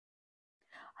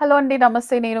Hello అండి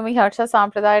నమస్తే నేను మీ హర్ష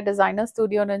సాంప్రదాయ డిజైనర్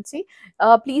స్టూడియో నుంచి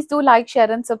please do like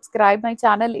share and subscribe my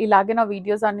channel ఇలాగే నా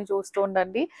వీడియోస్ అన్ని చూస్తూ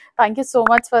ఉండండి thank you so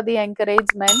much for the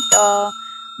encouragement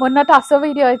మొన్న టస్సర్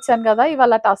వీడియో ఇచ్చాను కదా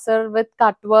ఇవాళ tussar with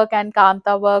cut work and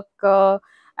Kanta work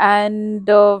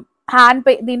and hand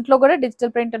paint దీంట్లో కూడా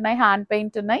డిజిటల్ ప్రింట్ ఉన్నాయి హ్యాండ్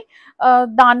పెయింట్ ఉన్నాయి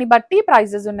దాన్ని బట్టి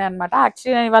ప్రైజెస్ ఉన్నాయి అనమాట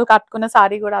యాక్చువల్లీ నేను ఇవాళ కట్టుకున్న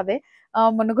సారీ కూడా అదే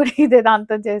మొన్న కూడా ఇదే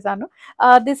దాంతో చేశాను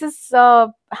దిస్ ఇస్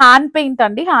హ్యాండ్ పెయింట్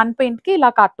అండి హ్యాండ్ పెయింట్ కి ఇలా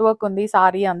కట్ వర్క్ ఉంది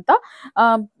సారీ అంతా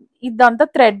ఇదంతా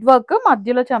థ్రెడ్ వర్క్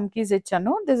మధ్యలో చమ్కీస్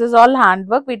ఇచ్చాను this is all hand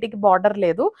work వీటికి బార్డర్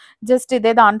లేదు జస్ట్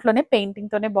ఇదే దాంట్లోనే పెయింటింగ్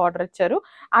తోనే బార్డర్ ఇచ్చారు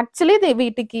యాక్చువల్లీ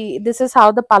వీటికి దిస్ ఇస్ హౌ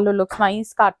ద పల్లు లుక్స్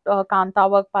నైస్ కాంతా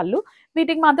వర్క్ పల్లు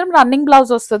వీటికి మాత్రం రన్నింగ్ బ్లౌజ్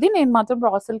వస్తుంది నేను మాత్రం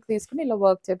బ్రాసెల్కి తీసుకుని ఇలా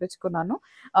వర్క్ చేయించుకున్నాను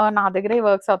నా దగ్గరే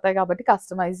వర్క్స్ అవుతాయి కాబట్టి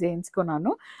కస్టమైజ్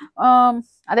చేయించుకున్నాను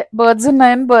అదే బర్డ్స్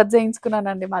ఉన్నాయని బర్డ్స్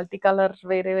చేయించుకున్నానండి మల్టీ కలర్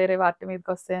వేరే వేరే వాటి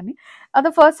మీదకి వస్తాయని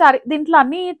అదే ఫస్ట్ సారీ దీంట్లో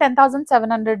అన్ని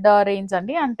 10,700 రేంజ్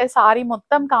అండి అంటే సారీ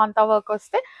మొత్తం కాంతా వర్క్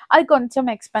వస్తే అది కొంచెం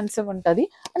ఎక్స్పెన్సివ్ ఉంటుంది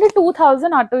అంటే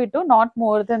 2,000 అటు ఇటు not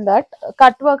more than that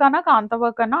cut work అన్నా కాంతా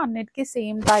వర్క్ అన్నా అన్నిటికీ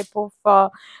సేమ్ టైప్ ఆఫ్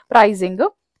ప్రైజింగ్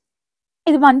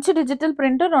ఇది మంచి డిజిటల్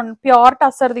ప్రింట్ ప్యూర్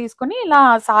టస్సర్ తీసుకుని ఇలా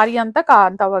సారీ అంతా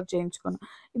కాంతా వర్క్ చేయించుకున్నాను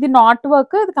ఇది నాట్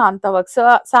వర్క్ ఇది కాంతా వర్క్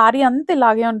సారీ అంతా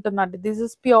ఇలాగే ఉంటుందండి this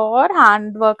is pure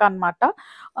hand work అనమాట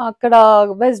అక్కడ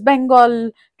వెస్ట్ బెంగాల్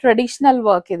ట్రెడిషనల్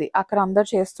వర్క్ ఇది అక్కడ అందరు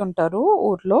చేస్తుంటారు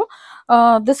ఊర్లో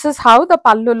దిస్ ఇస్ హౌ ద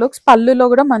పల్లు లుక్స్ పల్లులో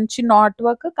కూడా మంచి నాట్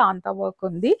వర్క్ కాంతా వర్క్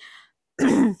ఉంది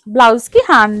బ్లౌజ్ కి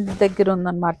హ్యాండ్ దగ్గర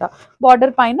ఉందన్నమాట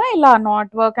బార్డర్ పైన ఇలా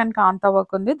not work and Kanta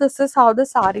work ఉంది this is how the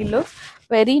sorry looks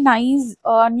very nice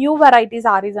new variety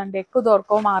saris అండి ఎక్కువ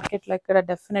దొరకవు మార్కెట్లో ఇక్కడ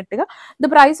డెఫినెట్ గా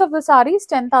the price of the saris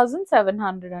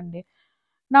 10,700 అండి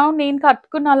నా నేను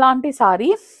కట్టుకున్న అలాంటి సారీ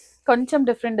కొంచెం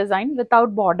different design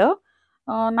without border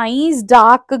nice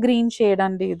dark green shade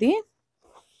అండి ఇది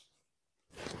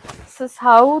this is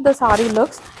how the saree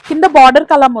looks కింద బార్డర్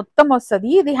కలర్ మొత్తం వస్తుంది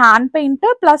ఇది hand paint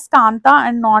plus Kanta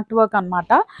and not work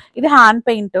అనమాట ఇది hand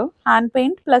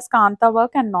paint plus Kanta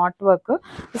work and not work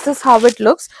this is how it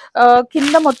looks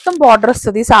కింద మొత్తం బార్డర్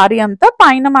వస్తుంది సారీ అంతా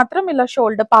పైన మాత్రం ఇలా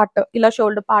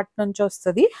షోల్డర్ పార్ట్ నుంచి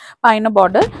వస్తుంది పైన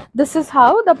border this is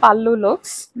how the పల్లు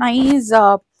లుక్స్ నైస్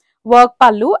వర్క్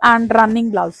పల్లు అండ్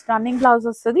రన్నింగ్ బ్లౌజ్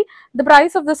వస్తుంది the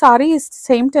price of the sorry is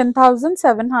same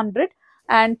 10,700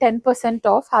 and 10%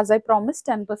 off as I promised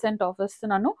 10% off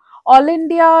istunnanu all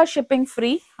India shipping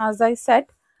free as I said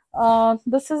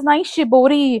this is nice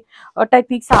shibori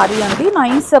technique saree andi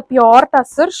nice pure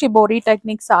tussar shibori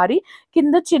technique saree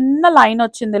kinda chinna line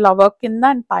ochindi la work kinda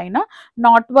and paina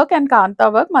knot work and kantha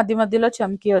work madhyalo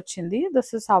chamki ochindi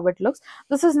this is how it looks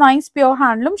this is nice pure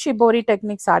handloom shibori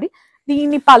technique saree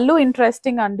దీని పల్లు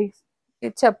interesting అండి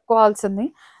ఇది చెప్పుకోవాల్సింది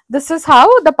this is how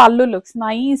the pallu looks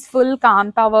nice full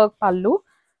kantha work pallu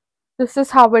this is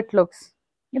how it looks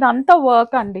idantha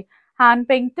work andi hand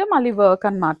paint mali work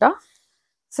anamata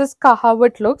this is how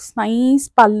it looks nice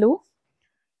pallu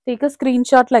take a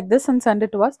screenshot like this and send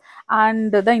it to us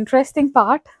and the interesting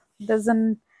part there's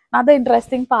another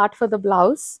interesting part for the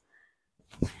blouse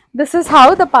this is how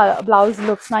the blouse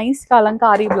looks nice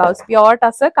kalankari blouse pure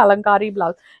tussar kalankari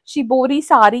blouse shibori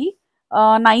saree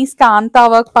nice kantha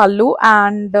work pallu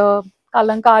and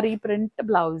kalankari print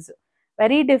blouse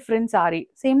very different saree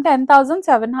same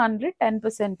 10,700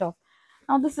 10% off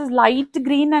now this is light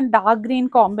green and dark green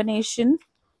combination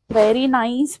very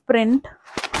nice print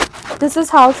this is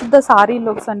how the saree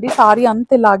looks andi saree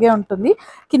anta ilage untundi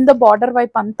kinda border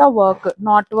vibe anta work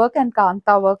knot work and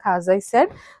kantha work as I said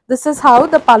this is how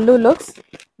the pallu looks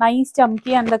nice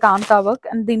chumki and the kantha work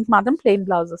and deeniki matram plain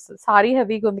blouse vastadi saree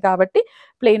heavy ga undi kabatti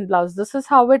plain blouse this is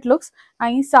how it looks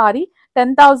nice saree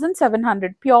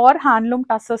 10,700 pure handloom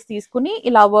tussars తీసుకుని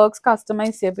ఇలా works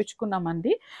customise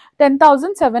చేయించుకున్నామండి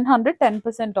 10,700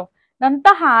 10% of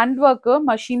ఇదంతా hand work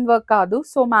machine work కాదు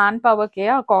so man పవర్కే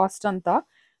ఆ cost అంతా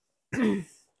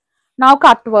now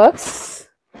cut works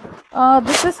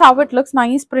this is how it looks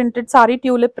nice printed saree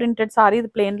tulip printed saree ఇది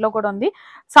plain లో కూడా ఉంది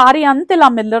సారీ అంతా ఇలా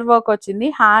మిర్రర్ వర్క్ వచ్చింది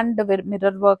హ్యాండ్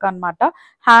మిర్రర్ వర్క్ అన్నమాట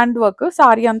హ్యాండ్ వర్క్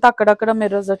సారీ అంతా అక్కడక్కడ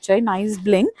మిర్రర్స్ వచ్చాయి నైస్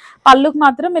బ్లింగ్ పళ్ళుకి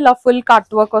మాత్రం ఇలా ఫుల్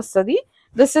కట్ వర్క్ వస్తుంది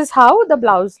this is how the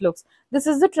blouse looks this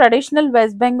is the traditional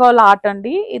West Bengal art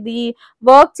అండి ఇది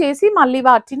వర్క్ చేసి మళ్ళీ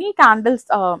వాటిని క్యాండిల్స్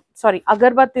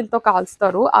అగర్బత్తిలతో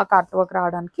కాల్స్తారు ఆ కట్ వర్క్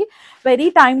రావడానికి very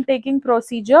time taking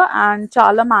procedure and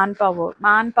చాలా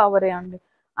మ్యాన్ పవరే అండి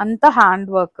అంత హ్యాండ్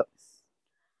వర్క్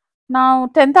నా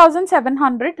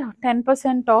 10,700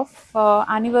 10% of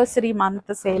anniversary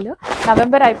month sale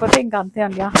November అయిపోతే ఇంకా అంతే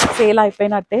అండి సేల్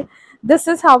అయిపోయినట్టే this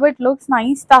is how it looks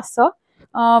nice tussar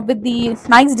with the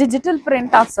nice digital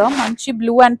print tussar manchi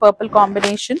blue and purple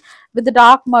combination with the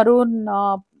dark maroon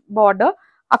border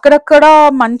అక్కడక్కడ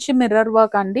మంచి మిర్రర్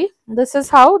వర్క్ అండి. This is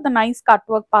how the nice cut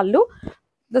work పళ్ళు.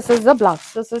 This is the blouse.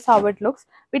 This is how it looks.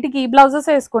 వీటికి ఈ blouses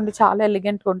వేసుకోండి, చాలా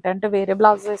ఎలిగెంట్గా ఉంటాయి. అంటే వేరే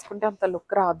బ్లౌజ్ వేసుకుంటే అంత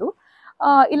లుక్ రాదు.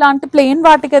 ఇలాంటి ప్లెయిన్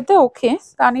వాటికైతే ఓకే,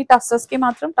 కానీ టస్సర్స్కి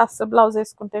మాత్రం టస్సర్ బ్లౌజ్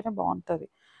వేసుకుంటేనే బాగుంటుంది.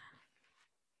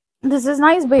 This is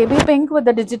nice baby pink with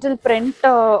the digital print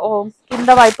కింద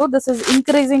వైపు. దిస్ ఇస్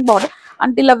ఇంక్రీజింగ్ బార్డర్,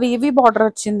 అంటే ఇలా వేవీ బార్డర్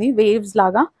వచ్చింది, వేవ్స్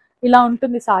లాగా ఇలా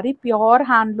ఉంటుంది సారీ. ప్యూర్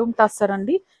హ్యాండ్లూమ్ టస్సర్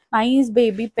అండి. Nice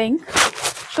baby pink.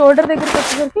 షోల్డర్ దగ్గరికి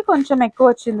వచ్చేసరికి కొంచెం ఎక్కువ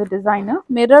వచ్చింది design.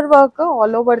 Mirror work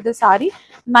all over the sorry.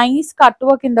 Nice cut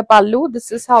work in the పల్లు. This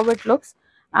is how it looks.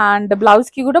 And blouse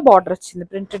కి కూడా బార్డర్ వచ్చింది,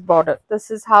 printed border. This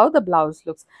is how the blouse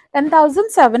looks.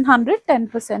 10,700,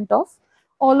 10% of.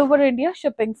 All over India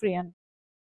shipping free అండి.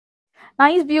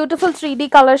 Nice beautiful 3D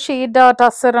colour shade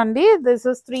tussar అండి. This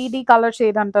is 3D colour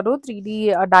shade అంటారు, 3D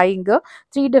dyeing.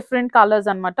 3 different colours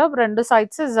అనమాట. రెండు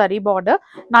sides zari border.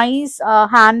 Nice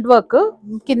hand work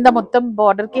కింద మొత్తం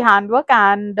border కి hand work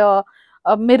and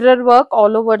mirror work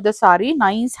all over the sorry.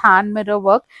 Nice hand mirror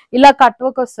work. ఇలా cut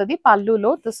work వస్తుంది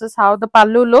పల్లులో. దిస్ ఇస్ హౌ ద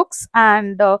పల్లు looks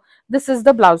and this is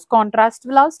the blouse. Contrast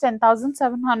blouse.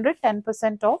 10,700,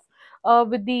 10% of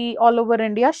with the all over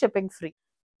India shipping free.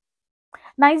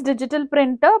 Nice digital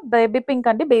print baby pink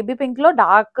అండి. Baby pink లో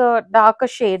dark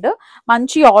shade,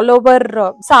 మంచి all over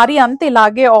sorry అంతా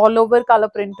ఇలాగే all over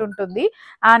colour print ఉంటుంది.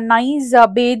 And nice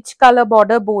beige colour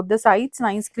border both the sides.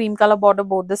 Nice cream colour border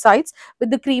both the sides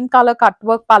with the cream colour cut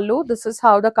work pallu. This is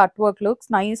how the cut work looks.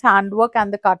 Nice hand work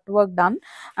and the cut work done.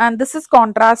 And this is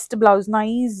contrast blouse.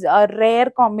 Nice rare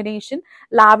combination,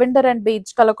 lavender and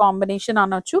beige color combination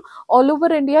అనొచ్చు. All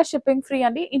over India shipping free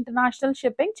అండి. International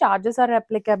shipping charges are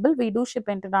applicable. We do ship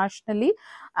internationally.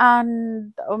 And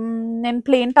నేను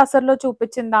plain tussar లో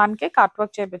చూపించిన దానికే cut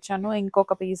work చేపించాను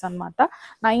ఇంకొక piece అనమాట.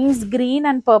 Nice green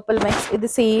and purple mix. ఇది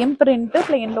same print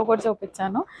plain లో కూడా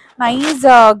చూపించాను. Nice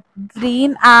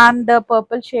green and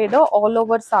purple shade all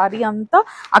over sorry అంతా.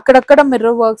 అక్కడక్కడ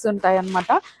మిర్రర్ వర్క్స్ ఉంటాయి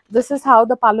అనమాట. దిస్ ఇస్ హౌ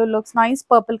ద పల్లు looks. Nice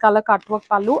purple colour cut work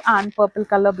పల్లు and purple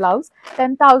colour blouse.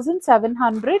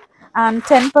 10,700 and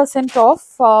 10% off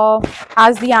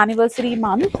as the anniversary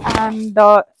month and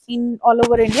in all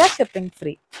over India shipping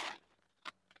free.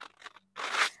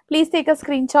 Please take a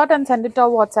screenshot and send it to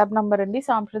our WhatsApp number and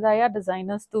Sampradaya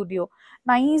Designer Studio.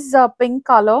 Nice pink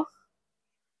color.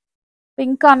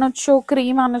 Pink anocho,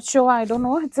 cream anocho, I don't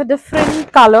know. It's a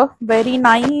different color. Very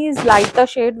nice lighter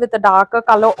shade with a darker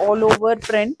color all over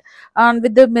print and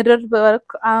with the mirror work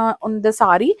on the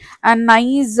saree. And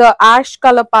nice ash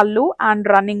color pallu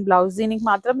and running blouse. దీనికి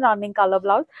మాత్రం running color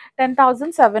blouse.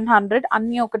 10,700.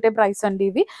 అన్ని ఒకటే price అండి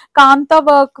ఇవి. కాంతా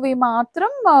work వి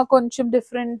మాత్రం కొంచెం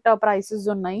different prices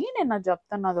ఉన్నాయి. నేను అది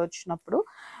చెప్తాను అది వచ్చినప్పుడు.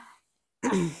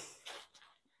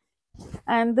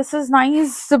 And this is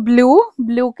nice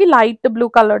blue ki light blue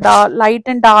color, light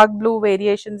and dark blue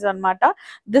variations anamata.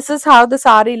 This is how the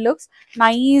saree looks.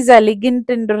 Nice, elegant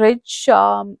and rich.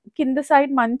 Kinda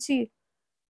side manchi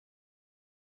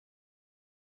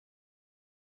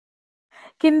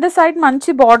కింద side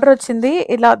మంచి border వచ్చింది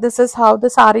ఇలా. This is how the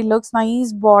sorry looks.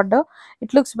 Nice border.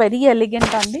 It looks very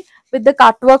elegant అండి with the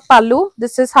cut work పల్లు.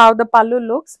 This is how the పల్లు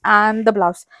looks and the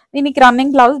blouse. దీనికి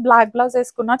running blouse, black blouse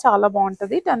వేసుకున్నా చాలా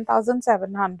బాగుంటుంది.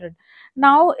 10,700.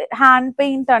 నౌ హ్యాండ్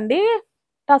పెయింట్ అండి.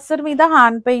 టస్సర్ మీద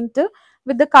hand paint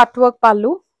with the cut work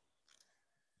పల్లు.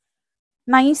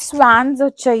 నైస్ స్వాన్స్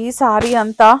వచ్చాయి సారీ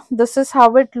అంతా. This is how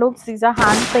it looks. These are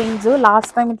hand paints.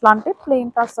 Last time ఇట్లా అంటే ప్లెయిన్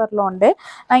టస్సర్ లో ఉండే.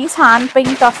 Nice hand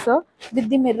paint tussar with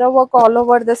the mirror work all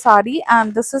over the sorry.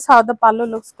 And this is how the పల్లు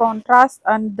looks. Contrast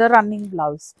and the running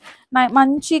blouse.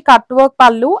 మంచి cut work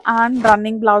పల్లు and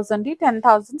running blouse అండి.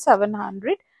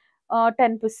 10,700,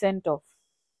 10% off.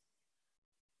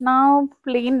 Now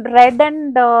plain red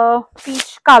and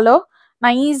peach color.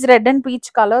 Nice red and peach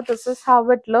color. This is how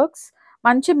it looks.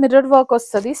 మంచి mirror work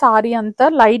వస్తుంది sorry అంతా.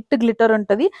 Light glitter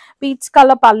ఉంటుంది. Peach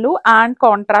colour పల్లు and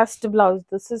contrast blouse.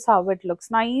 This is how it looks.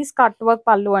 Nice cut work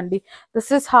పల్లు అండి.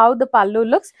 This is how the పల్లు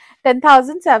looks.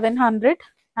 10,700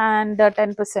 and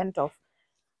 10% of.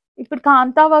 ఇప్పుడు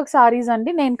కాంతా work saris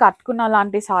అండి. నేను కట్టుకున్న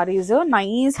అలాంటి సారీస్.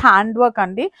 నైస్ హ్యాండ్ వర్క్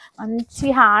అండి. మంచి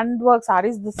hand work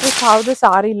saris. This is how the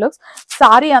sorry looks.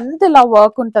 Sorry అంతా ఇలా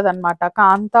వర్క్ ఉంటుంది అనమాట.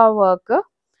 కాంతా work.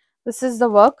 This is the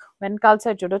work. వెనకాల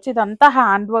సైడ్ చూడొచ్చు. ఇదంతా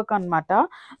హ్యాండ్ వర్క్ అనమాట.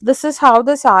 This is how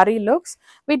the sorry looks.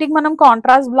 వీటికి మనం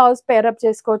కాంట్రాస్ట్ బ్లౌజ్ పేరప్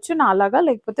చేసుకోవచ్చు నాలాగా,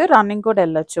 లేకపోతే రన్నింగ్ కూడా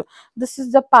వెళ్ళొచ్చు. దిస్ ఇస్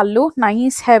ద పల్లు.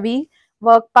 నైస్ హెవీ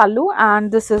వర్క్ పల్లు and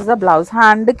this is the blouse.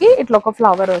 Hand కి ఇట్లా ఒక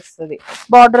ఫ్లవర్ వస్తుంది.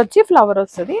 బార్డర్ వచ్చి ఫ్లవర్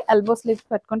వస్తుంది. ఎల్బో స్లీవ్స్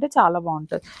పెట్టుకుంటే చాలా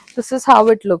బాగుంటుంది. This is how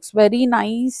it looks. Very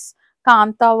nice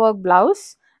Kanta work blouse.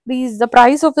 The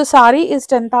price of the sorry is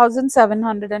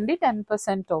 10,700 అండి.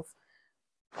 10% of.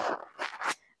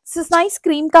 This is nice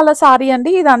cream colour sorry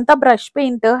అండి. ఇదంతా బ్రష్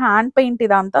పెయింట్, హ్యాండ్ పెయింట్,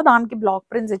 ఇదంతా దానికి బ్లాక్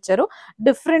ప్రింట్స్ ఇచ్చారు,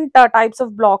 different types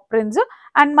of block prints.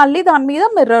 And మళ్ళీ దాని మీద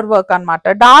mirror work అనమాట.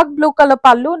 డార్క్ బ్లూ కలర్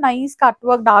పళ్ళు, nice cut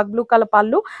work, dark blue colour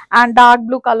పళ్ళు and dark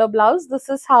blue colour blouse. This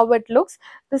is how it looks.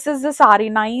 This is the sorry,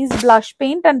 nice blush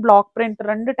paint and black print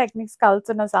రెండు techniques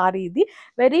కలిసిన sorry ఇది.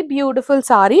 Very beautiful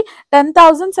sorry.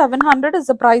 10,700 is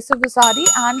the price of the saree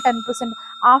and 10%.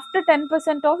 After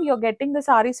 10% off, you're getting the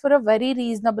sarees for a very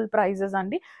reasonable prices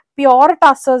అండి. Pure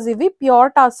tussars ఇవి, pure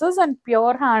tussars and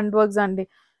pure hand works అండి.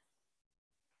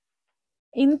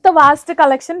 ఇంత vast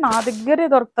collection నా దగ్గరే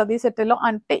దొరుకుతుంది సిటీలో,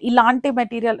 అంటే ఇలాంటి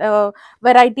మెటీరియల్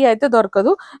వెరైటీ అయితే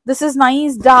దొరకదు. This is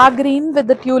nice dark green with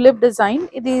the tulip design.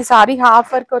 ఇది సారీ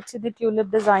హాఫ్ వర్క్ వచ్చింది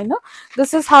tulip design.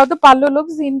 This is how the పల్లు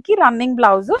లుక్స్. దీనికి running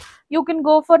blouse. You can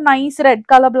go for nice red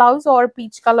colour blouse are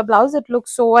peach colour blouse. It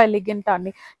looks so elegant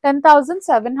అండి.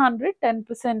 10,700,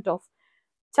 10% of.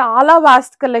 చాలా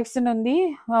vast collection ఉంది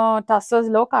tussars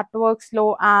లో, cut works లో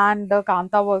and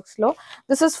Kanta works లో.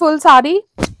 This is full sorry.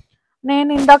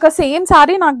 నేను ఇందాక same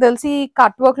sorry నాకు తెలిసి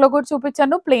కట్ వర్క్ లో కూడా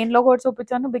చూపించాను, ప్లెయిన్ లో కూడా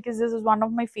చూపించాను, because this is one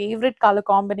of my favourite colour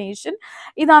combination.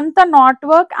 ఇదంతా not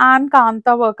work and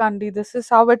Kanta work అండి. This is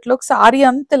how it look. Sorry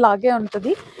అంత ఇలాగే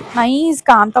ఉంటుంది. నైస్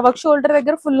కాంతా వర్క్. షోల్డర్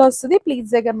దగ్గర ఫుల్ వస్తుంది,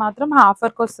 ప్లీట్స్ దగ్గర మాత్రం హాఫ్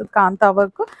వర్క్ వస్తుంది కాంతా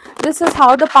work. This is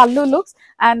how the పల్లు looks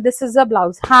and this is the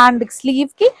blouse. Hand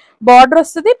slew కి బార్డర్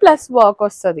వస్తుంది ప్లస్ వర్క్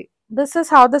వస్తుంది. This is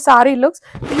how the saree looks.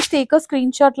 Please take a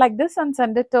screenshot like this and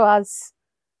send it to us.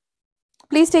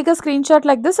 Please take a screenshot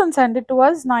like this and send it to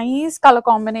us. Nice color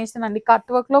combination and cut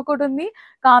work lo kuda undi,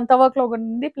 kantha work lo kuda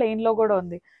undi, plain lo kuda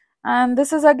undi. And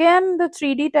this is again the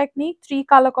 3D technique, 3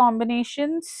 color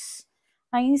combinations.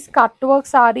 Nice cut work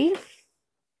saree.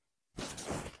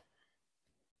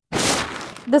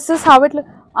 This is how it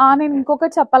looks. నేను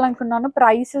ఇంకొకటి చెప్పాలనుకున్నాను,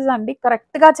 prices అండి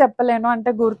కరెక్ట్గా చెప్పలేను,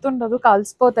 అంటే గుర్తుండదు,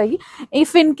 కలిసిపోతాయి.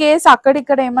 If in case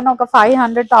అక్కడిక్కడ ఏమైనా ఒక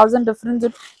 500,000 డిఫరెన్స్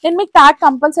నేను మీకు ట్యాగ్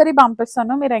కంపల్సరీ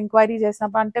పంపిస్తాను మీరు ఎంక్వైరీ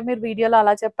చేసినప్పుడు. అంటే మీరు వీడియోలో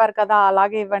అలా చెప్పారు కదా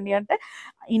అలాగే ఇవ్వండి అంటే,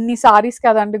 ఇన్ని సారీస్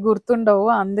కదండి గుర్తుండవు,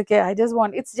 అందుకే I just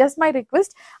want, it's just my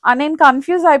request. నేను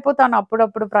కన్ఫ్యూజ్ అయిపోతాను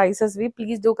అప్పుడప్పుడు ప్రైసెస్వి,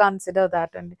 ప్లీజ్ డూ కన్సిడర్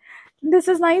దాట్ అండి. This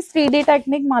is nice 3D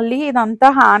technique. మళ్ళీ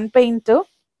ఇదంతా hand paint.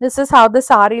 This is how the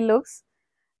sorry looks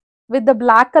with the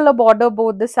black color border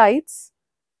both the sides.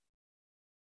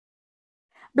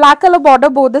 Black color border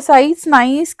both the sides.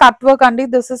 Nice cut work andi.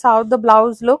 This is how the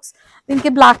blouse looks.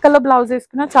 Dinki black color blouse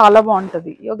iskuna chala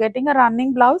baaguntadi. You're getting a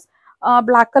running blouse.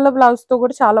 Black color blouse to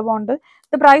kuda chala baaguntadi.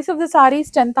 The price of the saree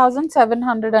is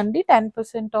 10,700 andi.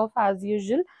 10% off as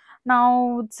usual. Now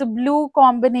it's a blue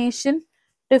combination.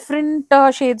 Different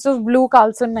shades of blue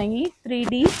కలిసి ఉన్నాయి.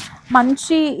 3D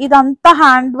మంచి ఇదంతా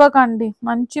hand work అండి.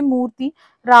 మంచి మూర్తి,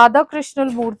 రాధాకృష్ణుల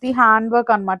మూర్తి hand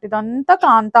work అనమాట. ఇదంతా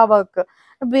కాంతా work,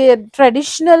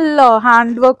 traditional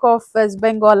hand work of west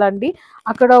Bengal అండి.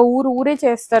 అక్కడ ఊరే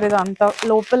చేస్తారు ఇదంతా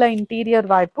లోపల ఇంటీరియర్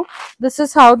వైపు. This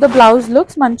is how the blouse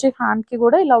looks. మంచి హ్యాండ్ కి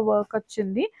కూడా ఇలా వర్క్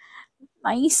వచ్చింది.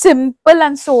 Nice simple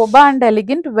and soba and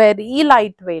elegant, very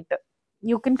light weight.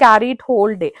 You can carry it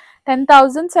whole day.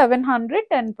 10,700,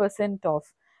 10% off.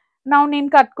 Now నేను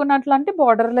కట్టుకున్నట్లాంటి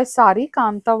borderless sorry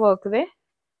Kanta work they.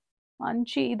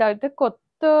 మంచి ఇదైతే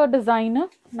కొత్త design,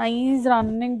 nice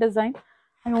running design.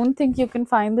 I don't think you can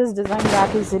find this design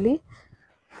that easily.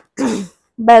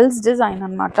 Bells design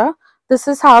అనమాట. This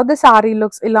is how the sorry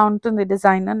looks. ఇలా ఉంటుంది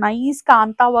design. Nice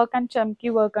Kanta work and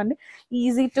చమ్కీ work అండి,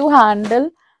 easy to handle.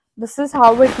 This is how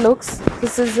it looks.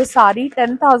 This is the saree.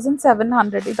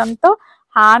 10,700. ఇదంతా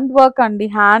hand work అండి.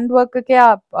 Hand work కే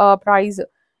price.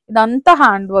 ఇదంతా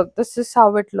hand work. This is how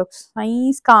it looks.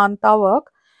 Nice Kanta work.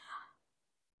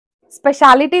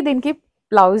 Speciality దీనికి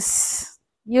blouse.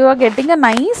 You are getting a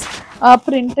nice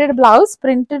printed blouse.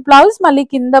 Printed blouse మళ్ళీ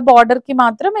కింద border కి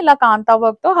మాత్రం ఇలా కాంతా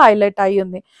work తో హైలైట్ అయ్యి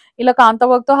ఉంది. ఇలా కాంతా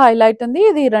వర్క్ తో హైలైట్ ఉంది.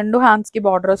 ఇది రెండు హ్యాండ్స్ కి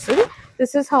బార్డర్ వస్తుంది.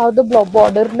 This is how the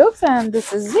border looks and this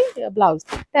is the blouse.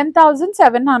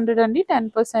 10,700 and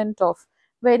 10% off.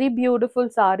 Very beautiful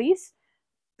sarees.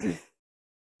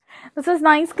 This is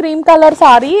nice cream color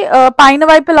saree. పైన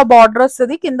వైపు ఇలా బార్డర్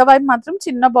వస్తుంది, కింద వైపు మాత్రం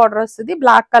చిన్న బార్డర్ వస్తుంది.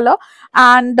 Black colour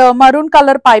and maroon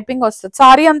colour piping వస్తుంది.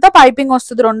 సారీ అంతా పైపింగ్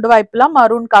వస్తుంది రెండు వైపులా,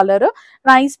 maroon colour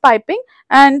nice piping.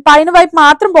 And పైన వైపు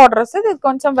మాత్రం బార్డర్ వస్తుంది. ఇది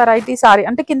కొంచెం వెరైటీ సారీ,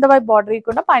 అంటే కింద వైపు బార్డర్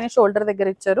ఇవ్వకుండా పైన షోల్డర్ దగ్గర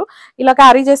ఇచ్చారు. ఇలా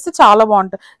క్యారీ చేస్తే చాలా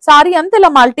బాగుంటుంది. సారీ అంతా ఇలా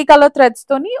మల్టీ కలర్ థ్రెడ్స్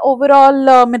తోని ఓవరాల్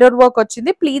మిర్రర్ వర్క్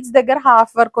వచ్చింది. ప్లీట్స్ దగ్గర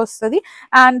హాఫ్ వర్క్ వస్తుంది.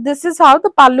 And this is how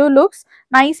the పల్లు looks.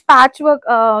 Nice patch work,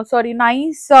 sorry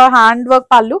nice hand work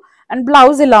పల్లు అండ్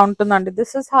బ్లౌజ్ ఇలా ఉంటుందండి.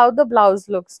 This is how the blouse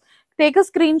looks. Take a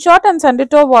screenshot and send it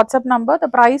to our WhatsApp number. The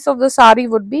price of the saree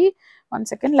would be, one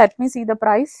second, let me see the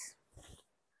price.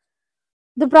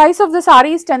 The price of the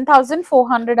saree is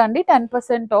 10,400 and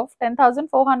 10% off.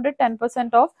 10,400,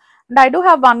 10% off. And I do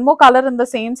have one more color in the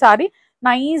same saree.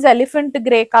 Nice elephant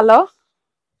grey color.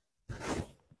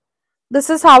 This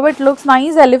is how it looks.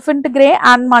 Nice elephant grey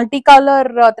and multicolor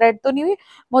thread toni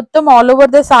మొత్తం all over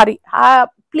the saree.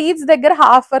 Pleats దగ్గర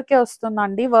half work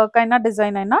వస్తుందండి, work అయినా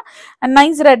design అయినా. And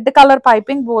nice red color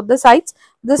piping both the sides.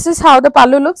 This is how the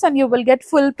pallu looks, and you will get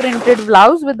full printed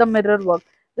blouse with the mirror work.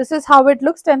 This is how it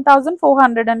looks.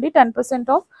 10,400 and 10%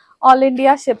 off. All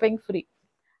India shipping free.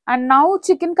 And now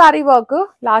chicken curry work.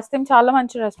 Last time చాలా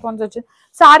మంచి response వచ్చింది.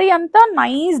 Sorry అంతా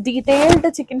nice detailed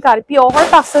chicken curry, pure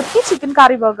టస్సర్కి chicken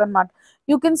curry work అనమాట.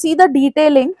 You can see the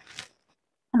detailing.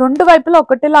 రెండు వైపులా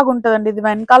ఒకటేలాగా ఉంటుందండి. ఇది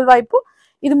వెనకాల వైపు,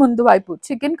 ఇది ముందు వైపు.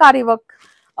 Chicken curry work,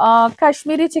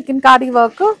 Kashmiri chicken curry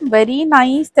work, very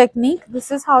nice technique. This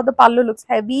is how the పల్లు లుక్స్.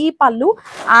 హెవీ పల్లు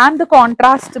and the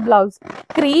contrast blouse,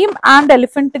 cream and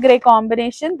elephant grey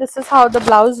combination. This is how the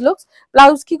blouse looks.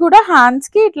 Blouse కి కూడా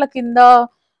hands కి ఇట్లా కింద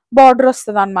border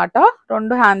వస్తుంది అనమాట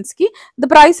రెండు హ్యాండ్స్ కి. The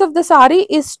price of the sorry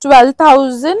is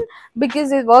 12,000 because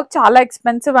ఈ వర్క్ చాలా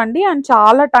ఎక్స్పెన్సివ్ అండి అండ్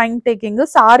చాలా టైం టేకింగ్.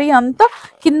 సారీ అంతా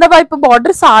కింద వైపు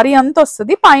బార్డర్ సారీ అంతా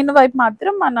వస్తుంది, పైన వైపు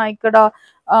మాత్రం మన ఇక్కడ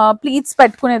ప్లీట్స్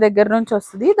పెట్టుకునే దగ్గర నుంచి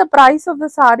వస్తుంది. The price of the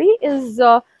sorry is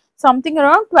something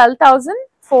around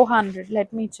 12,400.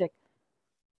 Let me check.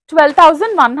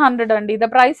 12,100 అండి.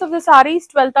 The price of the saree is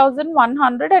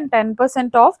 12,100 and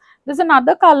 10% off. There's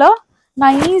another color,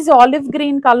 nice olive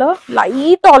green color,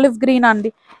 light olive green andi,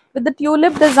 with the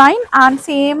tulip design and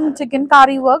same chicken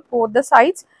curry work both the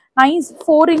sides. Nice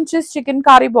 4 inches chicken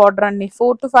curry border andi,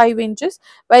 4 to 5 inches.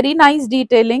 Very nice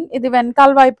detailing. Idi venkal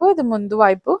vaipu, idi mundu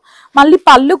vaipu. Malli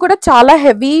pallu kuda chala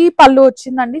heavy pallu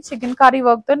ochindandi, chicken curry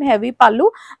work tho heavy pallu.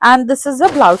 And this is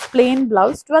a blouse, plain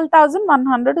blouse.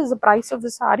 12,100 is the price of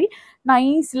the saree.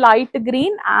 Nice light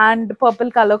green and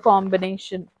purple color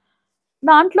combination.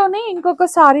 దాంట్లోనే ఇంకొక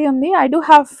sorry ఉంది. I do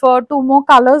have 2 more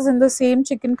colors in the same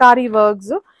chicken curry works.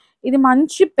 ఇది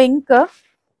మంచి pink.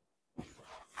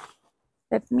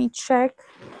 Let me check.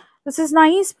 This is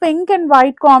nice pink and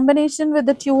white combination with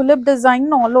the tulip design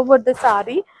all over the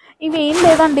saree. ఇవి ఏం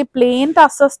లేదండి, plain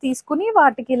tussars తీసుకుని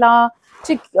వాటికి ఇలా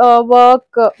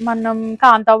work, మనం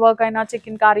కాంతా work అయినా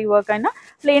చికెన్ కర్రీ వర్క్ అయినా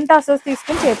ప్లెయిన్ టస్సర్స్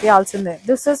తీసుకుని చేపియాల్సిందే.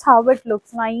 This is how it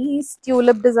looks. Nice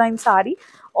tulip design sorry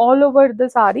all over the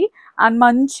saree and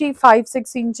manchi 5-6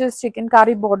 inches chicken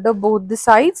curry border both the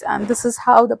sides. And this is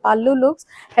how the pallu looks.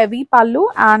 Heavy pallu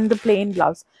and the plain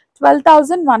blouse.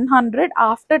 12,100.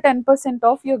 After 10%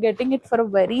 off you're getting it for a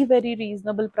very very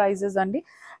reasonable prices andi.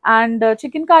 And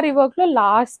chicken curry work lo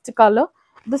last color,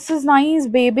 this is nice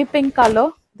baby pink color.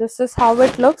 This is how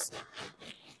it looks.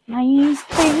 Nice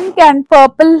pink and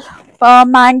purple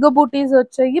mango బూటీస్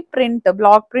వచ్చాయి, print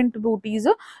black print బూటీస్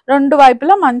రెండు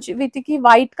వైపులా మంచి. వీటికి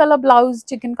white colour blouse,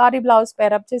 chicken curry blouse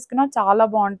pair up చేసుకున్నా చాలా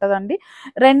బాగుంటుందండి.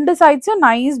 రెండు sides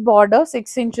nice border,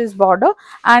 6 inches border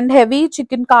and heavy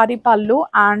chicken curry పల్లు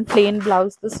and plain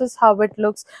blouse. This is how it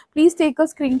looks. Please take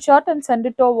a screen shot and send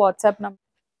it to our WhatsApp number.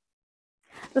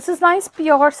 This is nice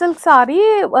pure silk saree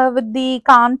with the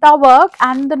kantha work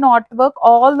and the knot work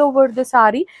all over the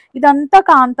saree. Idantha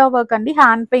kantha work andi,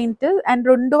 hand paint, and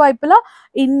rendu vaipula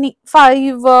inni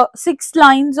 5-6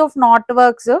 lines of knot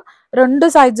works, rendu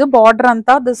sides border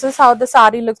anta. This is how the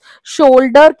saree looks.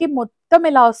 Shoulder ki మొత్తం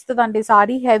ఇలా వస్తుందండి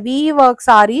sorry, heavy work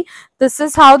sorry. This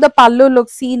is how the పల్లు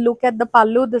look. See, look at the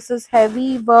పల్లు. This is heavy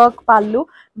work పల్లు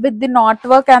with the not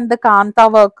work and the Kanta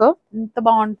work. ఇంత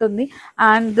బాగుంటుంది.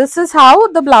 And this is how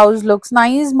the blouse looks.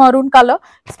 Nice maroon colour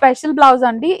special blouse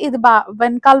అండి. ఇది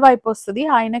వెనకాల వైపు వస్తుంది,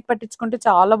 హై నెక్ పెట్టించుకుంటే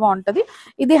చాలా బాగుంటుంది.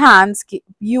 ఇది హ్యాండ్స్ కి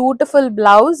beautiful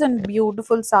blouse and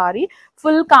beautiful sorry,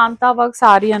 full Kanta work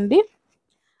sorry అండి.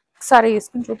 సరే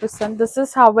వేసుకుని చూపిస్తాను. This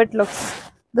is how it looks.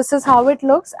 This is how it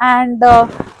looks. And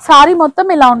sorry మొత్తం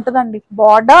ఇలా ఉంటుందండి,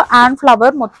 బార్డర్ అండ్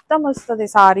ఫ్లవర్ మొత్తం వస్తుంది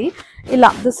సారీ ఇలా.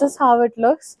 This is how it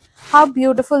looks. How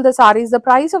beautiful the sorry is. The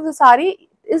price of the sorry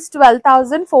is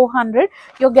 12,400.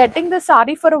 You're getting the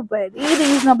saree for a very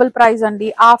reasonable price andi.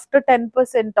 After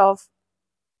 10% off,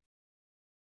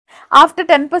 after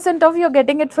 10% off you're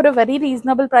getting it for a very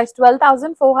reasonable price.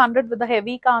 12,400 with the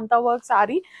heavy kantha work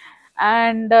saree.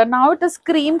 And now it is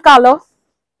cream color.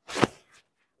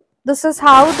 This is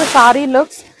how the saree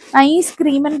looks. Nice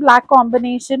cream and black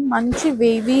combination, manchi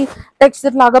wavy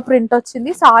texture laga print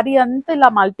ochindi. Saree anta ila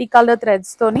multi color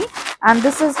threads toni. And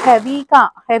this is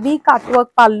heavy cutwork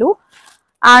pallu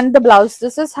and the blouse.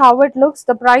 This is how it looks.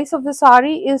 The price of the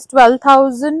saree is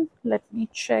 12,000. Let me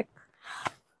check.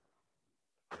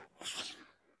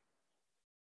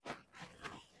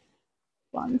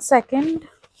 One second.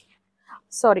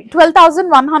 sorry,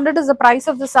 12,100 is the price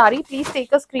of the saree. Please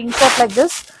take a screenshot like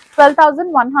this.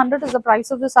 12,100 is the price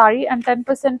of the saree and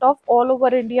 10% off all over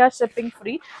India, shipping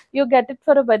free. You get it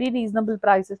for a very reasonable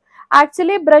prices.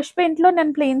 Actually brush paint lo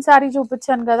nen plain saree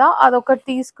చూపించాను కదా, అదొకటి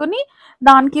తీసుకుని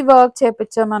దానికి work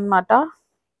చేపించామన్నమాట.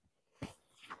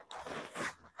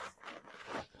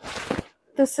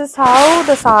 This is how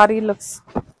the saree looks.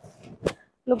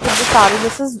 Look at the saree.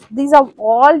 These are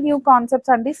all new concepts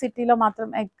అండి. సిటీలో మాత్రం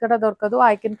ఎక్కడ దొరకదు.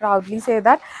 I can proudly say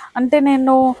that. అంటే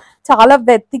నేను చాలా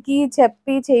వెతికి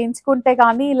చెప్పి చేయించుకుంటే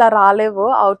కానీ ఇలా రాలేవు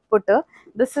output.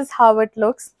 This is how it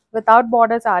looks without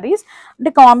border sarees.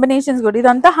 అంటే కాంబినేషన్స్ కూడా.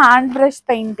 ఇదంతా హ్యాండ్ బ్రష్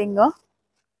పెయింటింగ్.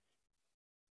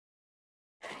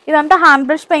 ఇదంతా హ్యాండ్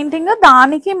బ్రష్ పెయింటింగ్,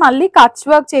 దానికి మళ్ళీ కచ్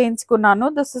వర్క్ చేయించుకున్నాను.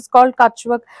 This is called Kutch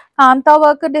work. Kanta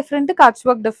work different, Kutch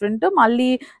work different. మళ్ళీ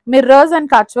మిర్రర్స్ అండ్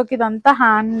కచ్ వర్క్, ఇదంతా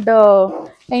hand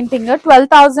painting.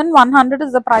 12,100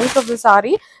 is the price of the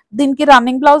sorry. దీనికి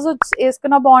రన్నింగ్ బ్లౌజ్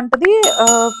వేసుకున్న బాగుంటుంది,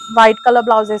 వైట్ కలర్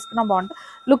బ్లౌజ్ వేసుకున్న బాగుంటుంది.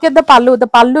 Look at the pallu. The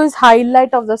pallu is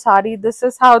highlight of the saree. This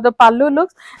is how the pallu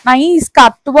looks. Nice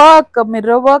cut work,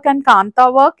 mirror work and kantha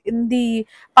work in the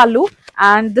pallu.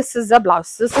 And this is the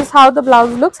blouse. This is how the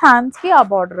blouse looks. Hands ki aa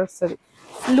border vastadi.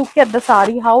 Look at the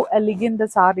saree, how elegant the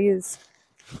saree is.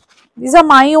 These are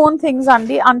my own things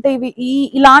andi. Ante ivi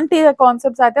ilanti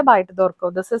concepts aithe bayata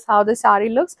dorkavu. This is how the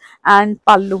saree looks and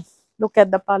pallu. Look at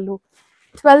the pallu.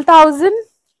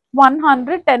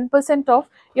 12,100, 10% off.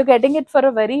 You're getting it for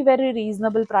a very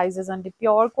reasonable prices and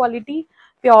pure quality,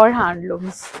 pure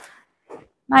handlooms.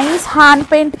 Nice hand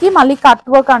paint ki mali cut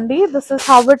work andi. This is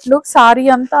how it looks. Saree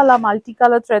anta ala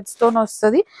multicolor threads tone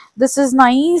ostadi. This is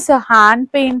nice hand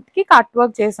paint ki cut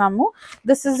work chesamu.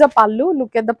 This is the pallu.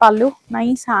 Look at the pallu.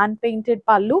 Nice hand painted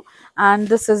pallu. And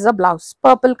this is the blouse.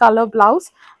 Purple color blouse.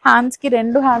 Hands ki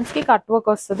rendu hands ki cut work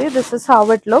ostadi. This is how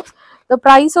it looks. The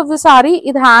price of the saree,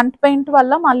 ఇది hand paint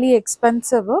వల్ల మళ్ళీ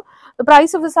expensive. The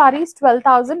price of the saree is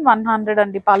 12,100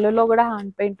 అండి. పళ్ళులో కూడా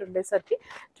hand paint ఉండేసరికి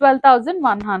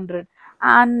 12,100.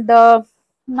 And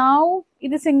now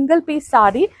ఇది single piece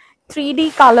sorry, 3D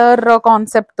colour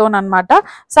concept తో అనమాట.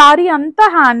 సారీ అంతా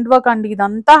హ్యాండ్ వర్క్ అండి.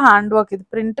 ఇదంతా హ్యాండ్ వర్క్, ఇది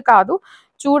ప్రింట్ కాదు.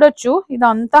 చూడొచ్చు,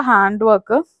 ఇదంతా hand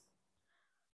work.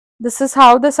 This is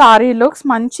how the saree looks.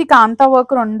 Manchi kantha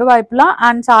work rendu vaipula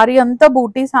and saree anta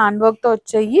booties hand work tho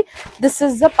vachayi. This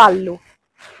is the pallu.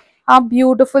 How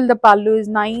beautiful the pallu is.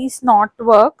 Nice knot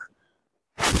work.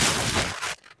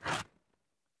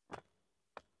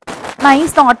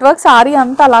 Nice knot work. Saree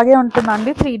anta alage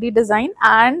untundandi, 3D design.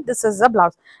 And this is the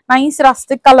blouse. Nice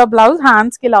rustic color blouse.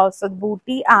 Hands ki la vastadi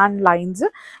booty and lines.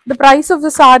 The price of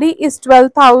the saree is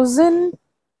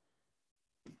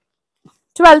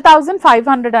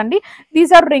 12,500 అండి.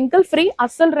 These are wrinkle free.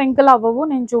 అస్సలు wrinkle అవ్వవు.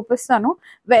 నేను చూపిస్తాను.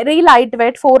 Very light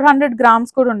weight, 400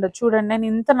 grams కూడా ఉండదు. చూడండి, నేను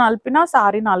ఇంత నలిపినా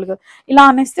సారీ నలుగు ఇలా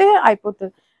అనేస్తే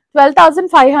అయిపోతుంది.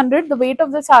 12,500. The weight of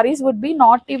the sarees would be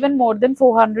not even more than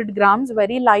 400 grams.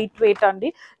 Very light weight అండి.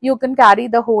 You can carry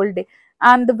the whole day.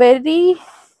 And very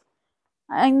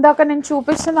ఇందాక నేను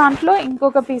చూపిస్తున్న దాంట్లో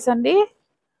ఇంకొక పీస్ అండి.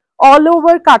 All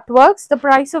over cut works. The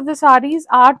price of the sarees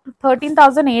are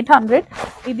 13,800.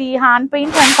 ఇది hand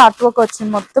paint and cut work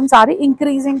వచ్చింది మొత్తం సారీ.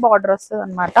 ఇంక్రీజింగ్ బార్డర్ వస్తుంది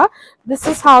అనమాట. This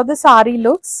is how the sorry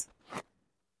looks.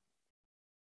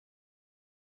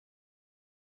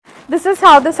 This is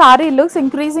how the sorry looks.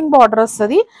 Increasing border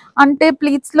వస్తుంది. అంటే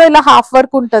pleats లో ఇలా half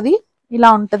work ఉంటుంది, ఇలా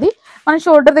ఉంటుంది. మన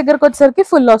షోల్డర్ దగ్గరకు వచ్చేసరికి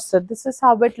ఫుల్ వస్తుంది. This is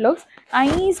how it looks.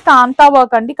 Nice Kanta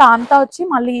work అండి. కాంతా వచ్చి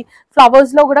మళ్ళీ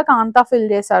ఫ్లవర్స్ లో కూడా కాంతా ఫిల్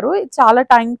చేశారు. చాలా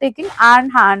time taking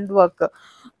and hand work.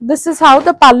 This is how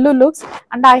the pallu looks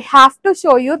and I have to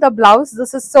show you the blouse.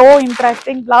 This is so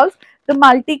interesting blouse. The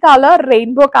multicolor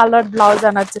rainbow colored blouse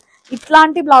anachu.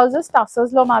 ఇట్లాంటి blouses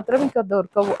tussars లో మాత్రం ఇక్కడ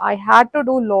దొరకవు. I had to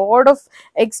do lot of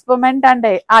experiment and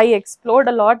I explored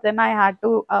a lot. Then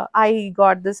I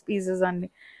got this pieces అండి.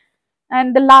 And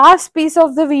the last piece of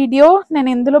the video, నేను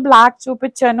ఇందులో black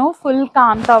చూపించాను. Full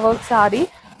Kanta work sorry.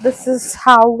 This is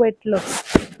how it looks.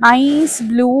 Nice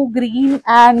blue, green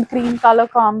and cream color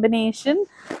combination.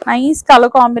 Nice color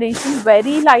combination.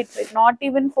 Very lightweight. Not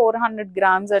even 400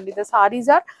 grams. And the sarees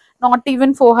are not even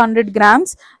 400 grams.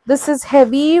 This is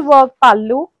heavy work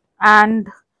pallu and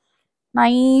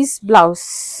nice blouse.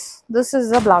 This is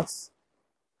the blouse.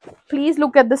 Please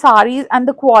look at the sarees and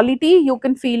the quality. You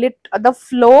can feel it. The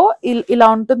flow, ila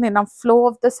untundi na flow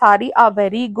of the saree are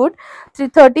very good.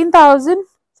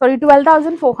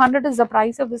 12,400 is the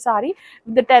price of the saree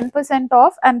with the 10%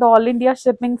 off and the all India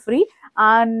shipping free,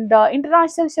 and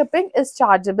international shipping is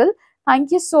chargeable. Thank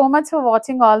you so much for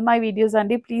watching all my videos, and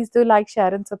please do like,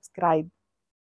 share and subscribe.